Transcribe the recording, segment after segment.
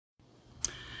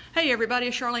Hey everybody,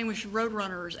 it's Charlene with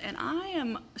Roadrunners, and I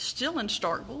am still in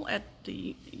Starkville at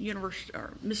the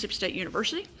Mississippi State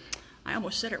University. I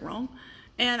almost said it wrong.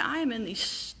 And I am in the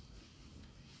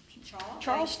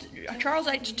Charles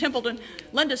H. Templeton.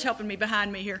 Linda's helping me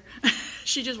behind me here.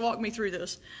 She just walked me through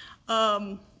this.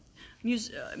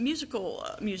 Musical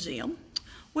museum,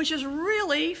 which is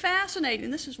really fascinating.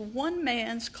 This is one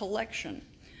man's collection.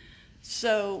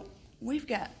 So we've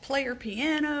got player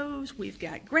pianos, we've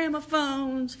got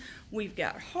gramophones, we've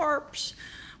got harps,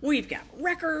 we've got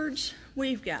records,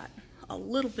 we've got a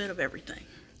little bit of everything.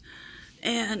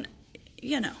 And,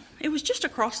 you know, it was just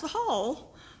across the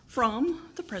hall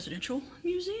from the Presidential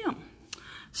Museum.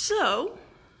 So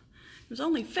it was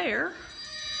only fair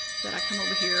that I come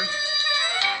over here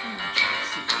and let you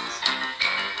see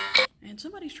this. And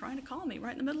somebody's trying to call me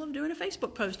right in the middle of doing a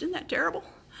Facebook post. Isn't that terrible?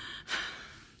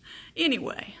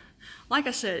 Anyway, like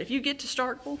I said, if you get to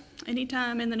Starkville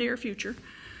anytime in the near future,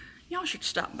 y'all should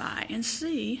stop by and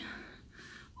see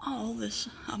all this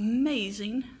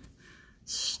amazing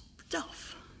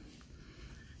stuff.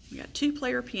 We got 2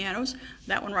 player pianos.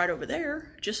 That one right over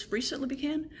there just recently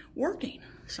began working.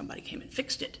 Somebody came and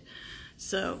fixed it.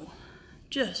 So,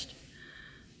 just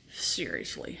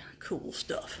seriously cool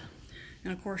stuff.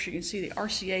 And of course you can see the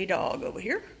RCA dog over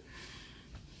here.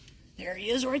 There he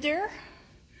is right there.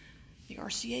 The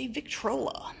RCA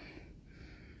Victrola.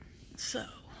 So,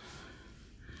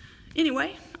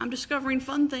 anyway, I'm discovering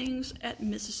fun things at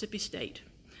Mississippi State.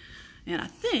 And I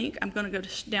think I'm going to go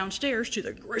downstairs to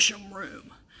the Grisham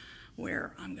room,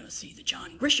 where I'm going to see the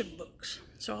John Grisham books.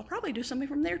 So I'll probably do something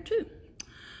from there too.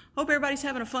 Hope everybody's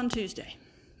having a fun Tuesday.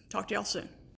 Talk to y'all soon.